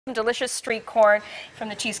Some delicious street corn from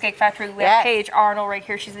the Cheesecake Factory. We have Paige Arnold right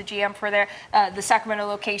here. She's the GM for the Sacramento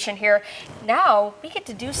location here. Now we get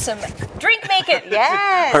to do some drink making.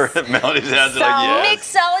 Yes. Melody's hands are like,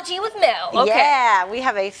 yes. Mixology with Mel. Okay. Yeah, we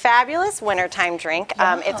have a fabulous wintertime drink.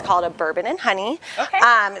 It's called a Bourbon Honey. Okay.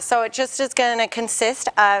 So it just is going to consist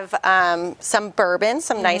of some bourbon,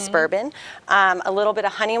 some nice bourbon, a little bit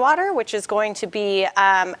of honey water, which is going to be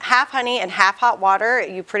half honey and half hot water.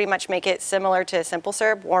 You pretty much make it similar to simple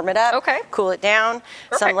syrup. Warm it up, cool it down,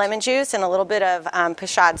 some lemon juice, and a little bit of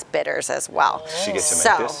Pashad's bitters as well. She gets to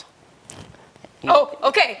make this? Oh,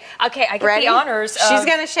 okay. Okay, I get the honors. She's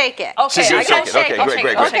going to shake it. Okay, she's going to shake it. Okay,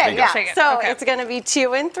 great. Okay, yeah. So it's going to be 2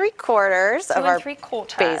 3/4 of our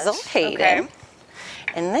basil Hayden. Okay.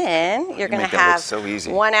 And then you're going to have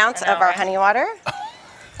 1 ounce of our honey water.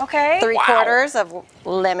 Okay. 3/4 of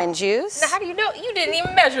lemon juice. Now, how do you know? You didn't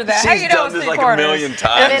even measure that. She's done this like a million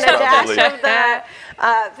times. And then a dash of the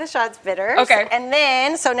Pashad's bitters. Okay. And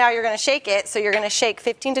then, so now you're going to shake it. So you're going to shake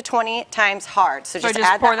 15 to 20 times hard. So just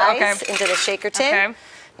add the ice into the shaker tin. Okay.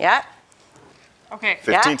 Yeah. Okay.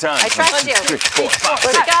 15 times. I trust you. 3, 4, 5,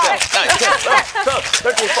 6, 7, 8, 9, 10, 11, 12,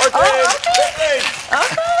 13, 14.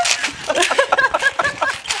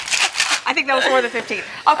 I think that was more than 15.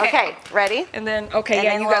 Okay, ready? And then, you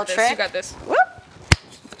got this. You got this. Whoop.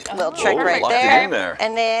 Little trick right there.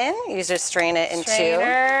 And then you just strain it into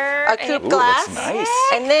a coupe glass. Nice.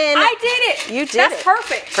 And then I did it. You did That's it.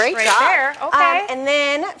 perfect. Great right job. There. Okay. And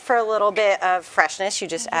then for a little bit of freshness, you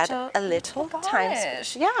just add a little thyme.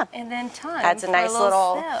 Yeah. And then thyme. Adds a nice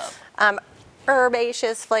little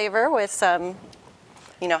herbaceous flavor with some,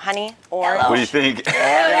 honey, orange. What do you think?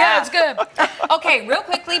 Yeah, it's good. Okay, real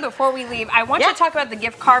quickly before we leave, I want you to talk about the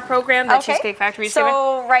gift card program that Cheesecake Factory is doing.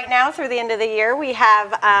 So right now through the end of the year, we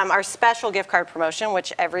have our special gift card promotion,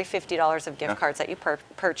 which every $50 of gift cards that you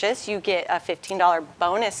purchase, you get a $15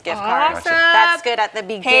 bonus gift card. Awesome. That's good at the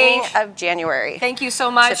beginning of January. Thank you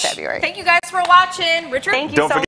so much. To February. Thank you guys for watching. Richard? Thank you so much.